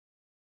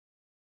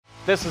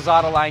This is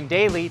Autoline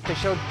Daily, the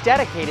show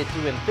dedicated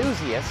to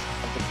enthusiasts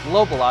of the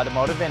global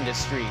automotive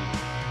industry.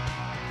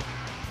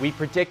 We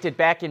predicted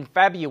back in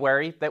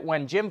February that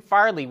when Jim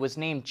Farley was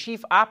named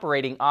Chief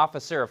Operating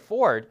Officer of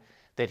Ford,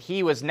 that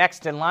he was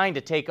next in line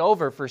to take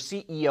over for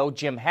CEO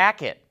Jim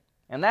Hackett.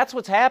 And that's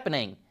what's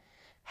happening.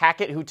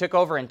 Hackett, who took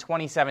over in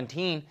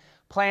 2017,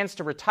 plans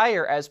to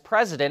retire as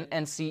president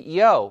and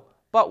CEO,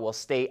 but will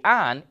stay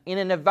on in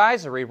an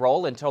advisory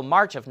role until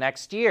March of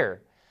next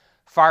year.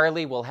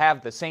 Farley will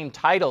have the same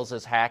titles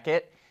as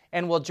Hackett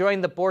and will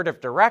join the board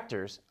of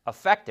directors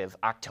effective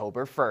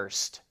October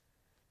 1st.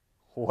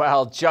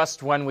 Well,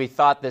 just when we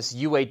thought this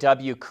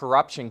UAW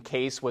corruption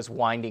case was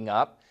winding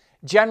up,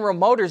 General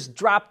Motors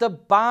dropped a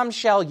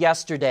bombshell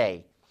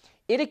yesterday.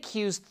 It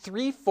accused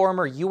 3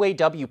 former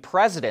UAW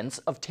presidents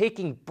of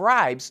taking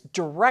bribes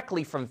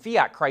directly from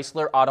Fiat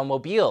Chrysler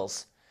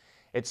automobiles.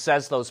 It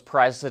says those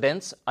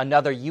presidents,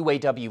 another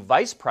UAW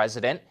vice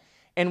president,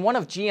 and one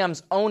of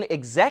GM's own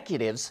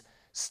executives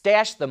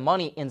stashed the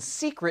money in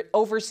secret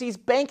overseas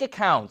bank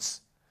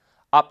accounts.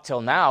 Up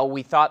till now,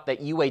 we thought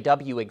that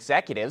UAW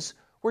executives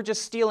were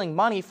just stealing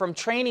money from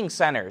training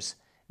centers,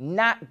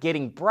 not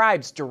getting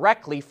bribes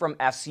directly from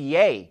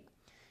FCA.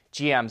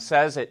 GM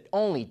says it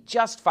only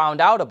just found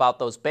out about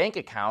those bank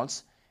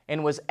accounts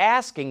and was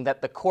asking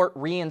that the court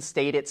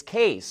reinstate its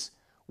case,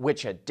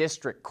 which a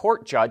district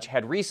court judge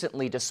had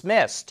recently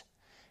dismissed.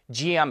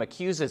 GM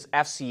accuses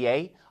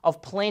FCA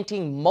of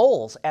planting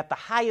moles at the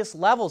highest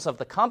levels of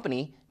the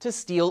company to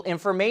steal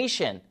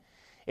information.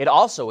 It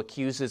also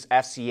accuses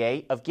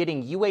FCA of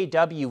getting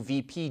UAW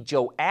VP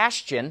Joe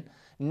Ashton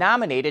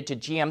nominated to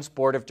GM's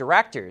board of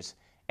directors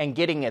and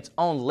getting its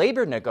own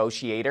labor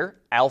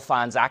negotiator,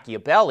 Alphonse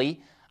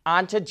Acciabelli,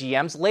 onto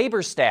GM's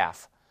labor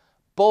staff.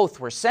 Both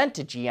were sent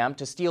to GM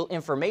to steal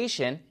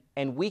information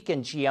and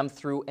weaken GM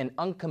through an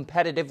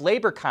uncompetitive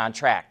labor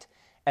contract,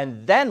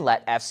 and then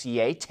let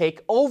FCA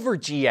take over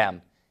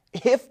GM.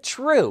 If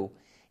true,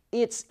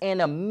 it's an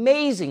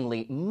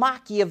amazingly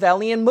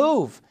Machiavellian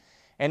move.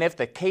 And if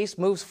the case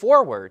moves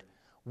forward,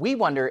 we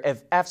wonder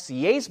if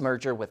FCA's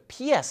merger with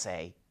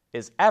PSA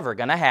is ever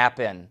going to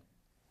happen.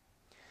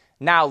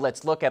 Now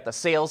let's look at the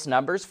sales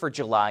numbers for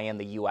July in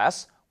the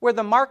U.S., where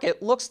the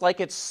market looks like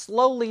it's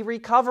slowly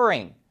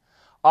recovering.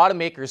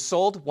 Automakers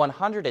sold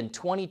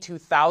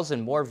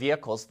 122,000 more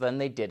vehicles than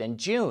they did in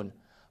June,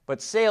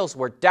 but sales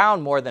were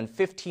down more than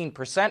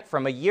 15%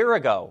 from a year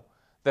ago.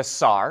 The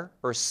SAAR,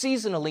 or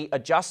Seasonally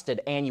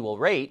Adjusted Annual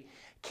Rate,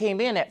 came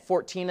in at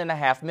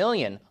 14.5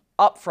 million,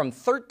 up from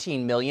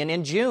 13 million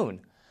in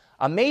June.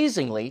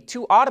 Amazingly,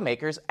 2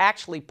 automakers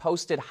actually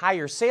posted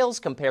higher sales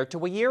compared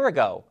to a year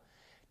ago.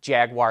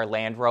 Jaguar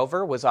Land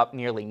Rover was up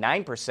nearly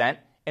 9%,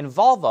 and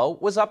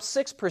Volvo was up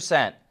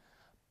 6%.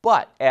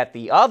 But at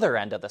the other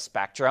end of the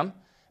spectrum,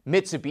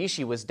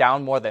 Mitsubishi was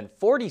down more than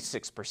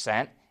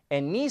 46%,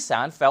 and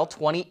Nissan fell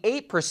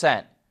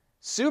 28%.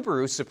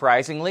 Subaru,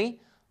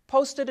 surprisingly,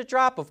 posted a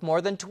drop of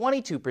more than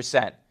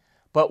 22%,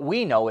 but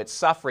we know it's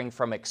suffering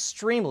from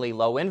extremely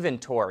low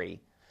inventory.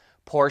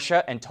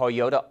 Porsche and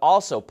Toyota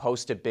also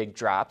posted big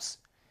drops,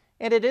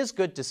 and it is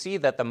good to see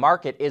that the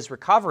market is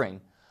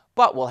recovering,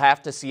 but we'll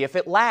have to see if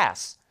it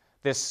lasts.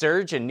 This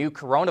surge in new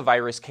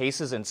coronavirus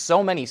cases in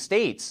so many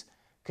states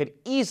could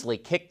easily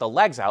kick the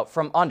legs out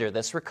from under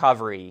this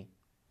recovery.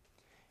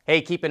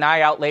 Hey, keep an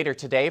eye out later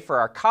today for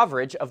our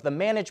coverage of the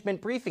management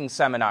briefing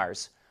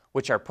seminars,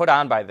 which are put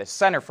on by the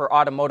Center for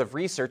Automotive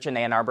Research in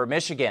Ann Arbor,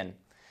 Michigan.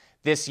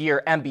 This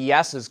year,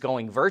 MBS is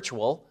going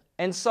virtual,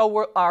 and so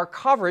will our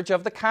coverage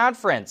of the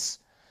conference.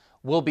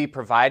 We'll be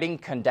providing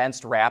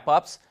condensed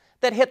wrap-ups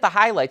that hit the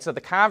highlights of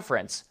the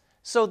conference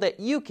so that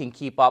you can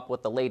keep up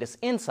with the latest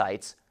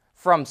insights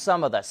from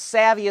some of the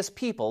savviest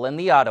people in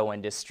the auto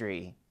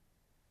industry.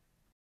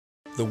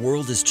 The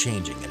world is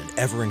changing at an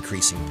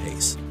ever-increasing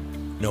pace.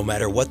 No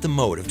matter what the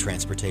mode of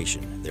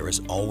transportation, there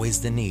is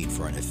always the need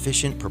for an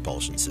efficient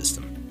propulsion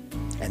system.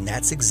 And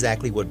that's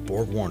exactly what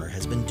BorgWarner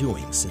has been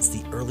doing since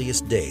the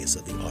earliest days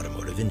of the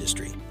automotive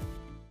industry.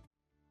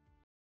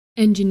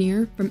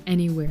 Engineer from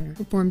anywhere.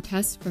 Perform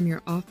tests from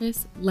your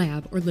office,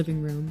 lab, or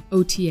living room.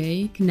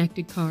 OTA,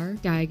 connected car,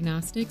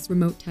 diagnostics,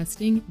 remote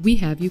testing, we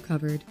have you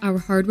covered. Our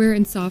hardware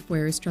and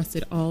software is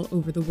trusted all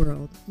over the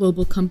world.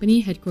 Global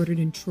company headquartered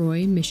in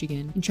Troy,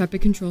 Michigan.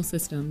 Intrepid Control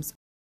Systems.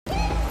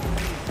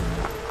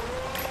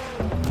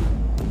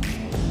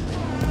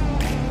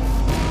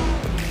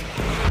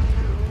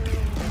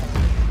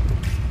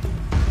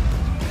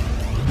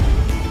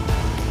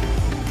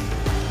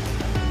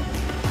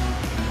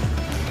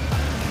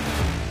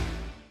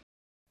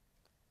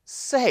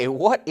 Say,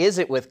 what is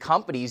it with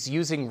companies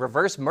using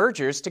reverse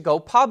mergers to go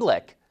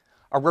public?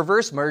 A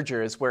reverse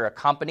merger is where a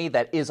company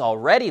that is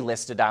already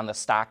listed on the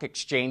stock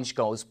exchange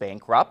goes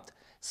bankrupt,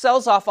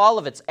 sells off all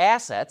of its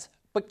assets,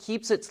 but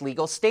keeps its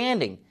legal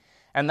standing.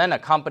 And then a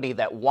company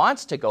that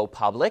wants to go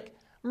public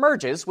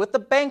merges with the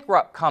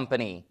bankrupt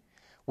company.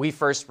 We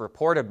first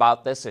reported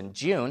about this in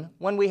June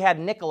when we had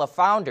Nikola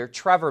founder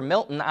Trevor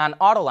Milton on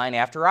Autoline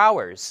After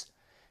Hours.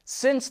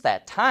 Since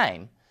that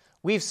time,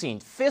 we've seen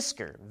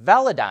Fisker,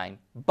 Velodyne,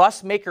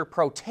 bus maker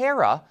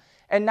Proterra,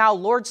 and now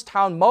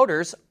Lordstown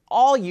Motors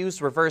all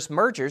use reverse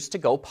mergers to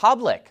go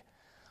public.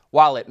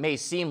 While it may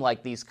seem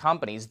like these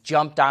companies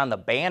jumped on the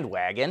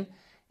bandwagon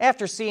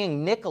after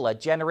seeing Nikola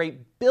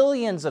generate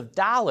billions of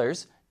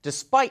dollars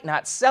despite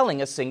not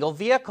selling a single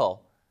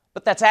vehicle.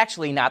 But that's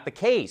actually not the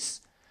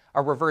case.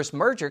 A reverse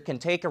merger can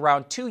take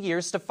around 2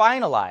 years to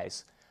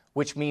finalize,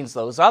 which means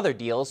those other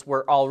deals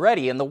were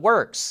already in the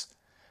works.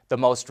 The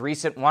most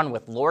recent one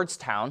with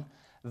Lordstown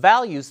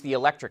values the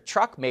electric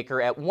truck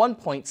maker at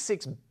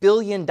 $1.6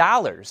 billion,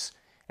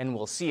 and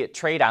we'll see it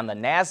trade on the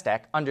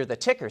NASDAQ under the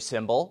ticker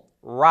symbol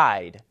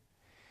RIDE.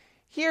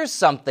 Here's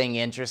something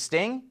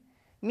interesting.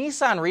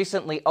 Nissan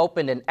recently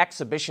opened an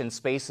exhibition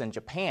space in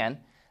Japan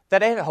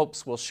that it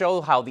hopes will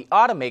show how the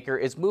automaker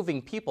is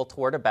moving people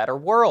toward a better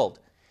world.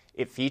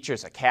 It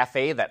features a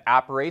cafe that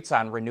operates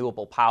on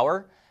renewable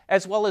power,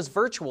 as well as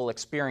virtual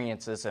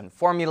experiences in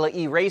Formula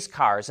E race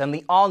cars and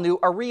the all-new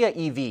Ariya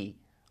EV.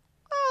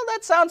 Oh,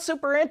 that sounds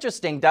super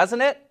interesting,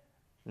 doesn't it?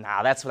 No,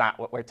 that's not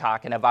what we're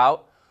talking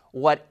about.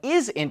 What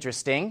is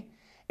interesting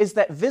is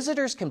that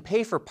visitors can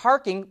pay for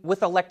parking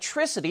with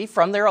electricity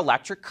from their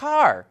electric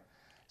car.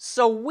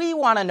 So we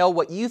want to know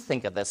what you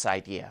think of this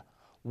idea.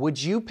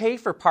 Would you pay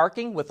for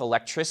parking with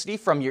electricity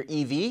from your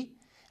EV?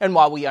 And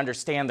while we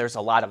understand there's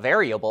a lot of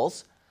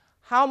variables,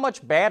 how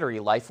much battery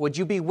life would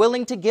you be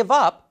willing to give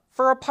up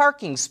for a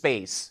parking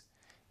space?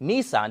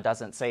 Nissan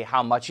doesn't say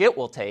how much it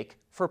will take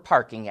for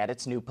parking at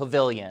its new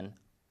pavilion.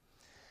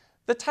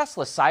 The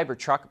Tesla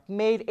Cybertruck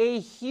made a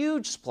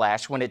huge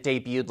splash when it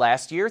debuted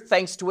last year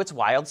thanks to its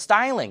wild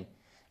styling,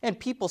 and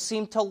people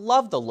seemed to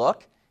love the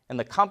look, and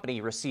the company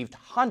received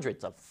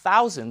hundreds of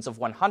thousands of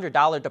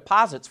 $100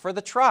 deposits for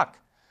the truck.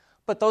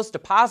 But those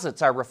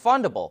deposits are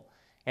refundable,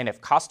 and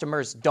if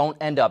customers don't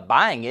end up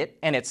buying it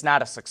and it's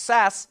not a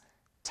success,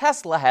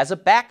 Tesla has a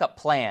backup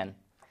plan.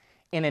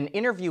 In an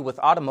interview with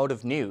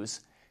Automotive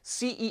News,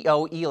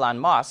 CEO Elon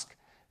Musk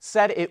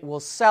said it will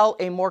sell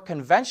a more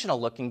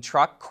conventional-looking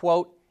truck,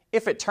 quote,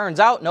 if it turns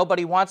out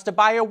nobody wants to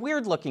buy a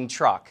weird-looking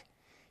truck.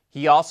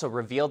 He also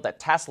revealed that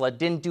Tesla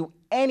didn't do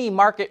any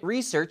market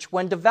research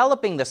when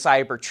developing the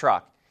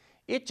Cybertruck.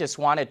 It just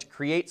wanted to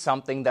create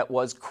something that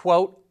was,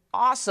 quote,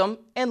 awesome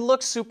and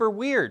looked super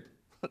weird.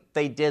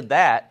 They did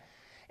that.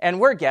 And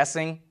we're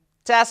guessing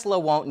Tesla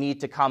won't need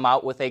to come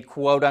out with a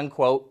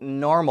quote-unquote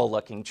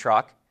normal-looking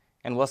truck,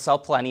 and we'll sell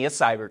plenty of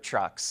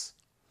Cybertrucks.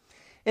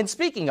 And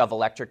speaking of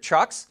electric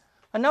trucks,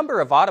 a number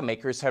of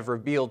automakers have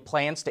revealed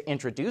plans to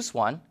introduce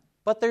one,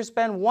 but there's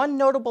been one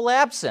notable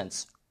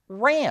absence,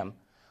 Ram,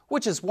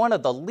 which is one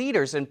of the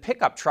leaders in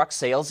pickup truck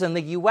sales in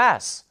the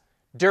U.S.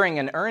 During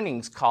an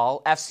earnings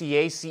call,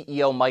 FCA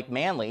CEO Mike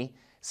Manley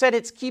said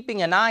it's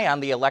keeping an eye on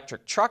the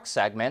electric truck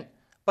segment,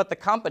 but the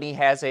company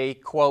has a,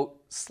 quote,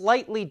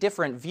 slightly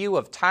different view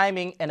of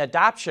timing and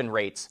adoption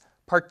rates,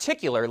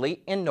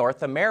 particularly in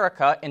North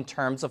America in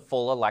terms of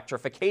full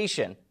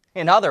electrification.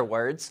 In other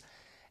words,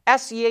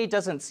 FCA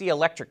doesn't see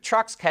electric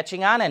trucks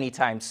catching on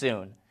anytime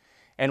soon.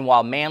 And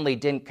while Manley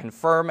didn't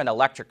confirm an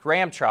electric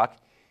Ram truck,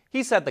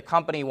 he said the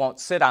company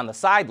won't sit on the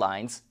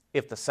sidelines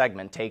if the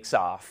segment takes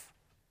off.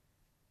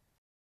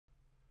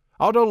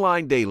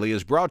 AutoLine Daily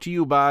is brought to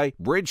you by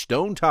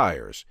Bridgestone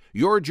Tires,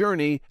 your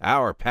journey,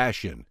 our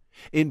passion.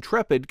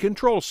 Intrepid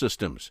Control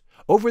Systems,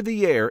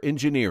 over-the-air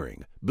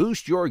engineering,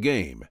 boost your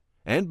game.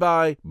 And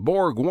by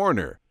Borg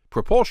Warner,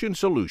 propulsion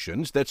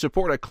solutions that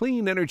support a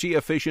clean,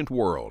 energy-efficient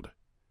world.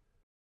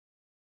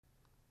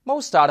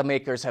 Most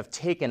automakers have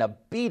taken a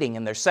beating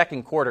in their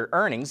second quarter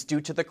earnings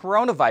due to the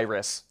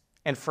coronavirus,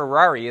 and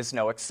Ferrari is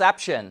no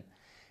exception.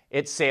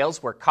 Its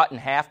sales were cut in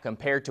half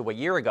compared to a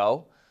year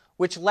ago,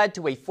 which led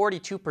to a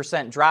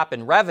 42% drop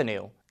in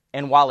revenue,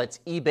 and while its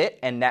EBIT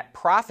and net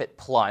profit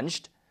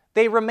plunged,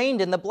 they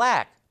remained in the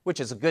black, which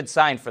is a good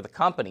sign for the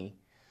company.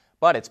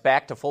 But it's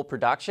back to full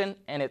production,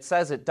 and it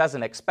says it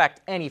doesn't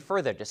expect any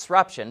further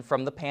disruption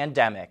from the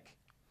pandemic.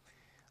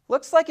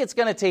 Looks like it's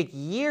going to take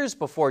years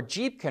before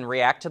Jeep can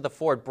react to the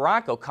Ford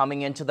Bronco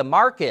coming into the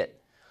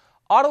market.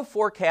 Auto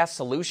Forecast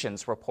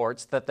Solutions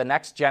reports that the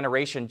next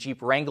generation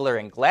Jeep Wrangler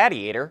and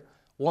Gladiator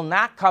will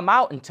not come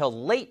out until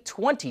late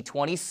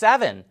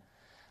 2027.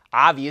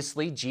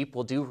 Obviously, Jeep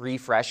will do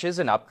refreshes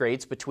and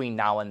upgrades between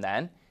now and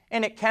then,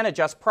 and it can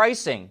adjust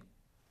pricing.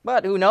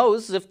 But who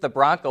knows, if the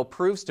Bronco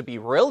proves to be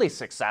really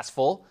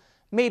successful,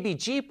 maybe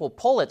Jeep will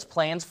pull its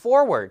plans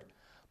forward.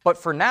 But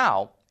for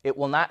now, it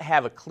will not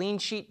have a clean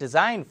sheet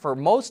design for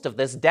most of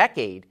this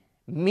decade.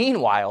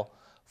 Meanwhile,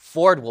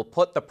 Ford will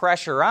put the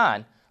pressure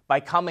on by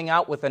coming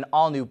out with an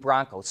all-new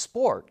Bronco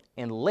Sport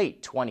in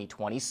late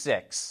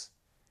 2026.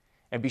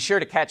 And be sure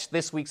to catch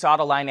this week's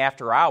Autoline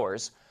After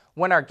Hours,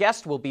 when our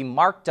guest will be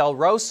Mark Del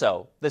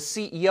Rosso, the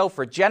CEO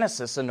for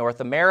Genesis in North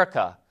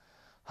America.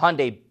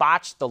 Hyundai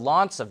botched the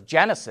launch of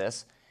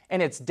Genesis,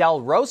 and it's Del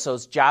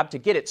Rosso's job to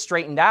get it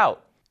straightened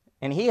out.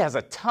 And he has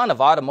a ton of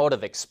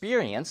automotive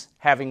experience,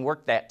 having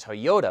worked at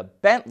Toyota,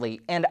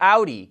 Bentley, and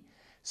Audi.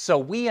 So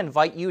we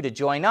invite you to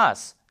join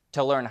us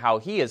to learn how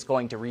he is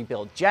going to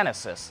rebuild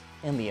Genesis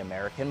in the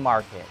American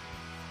market.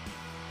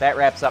 That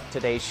wraps up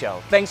today's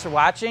show. Thanks for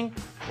watching.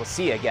 We'll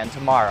see you again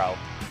tomorrow.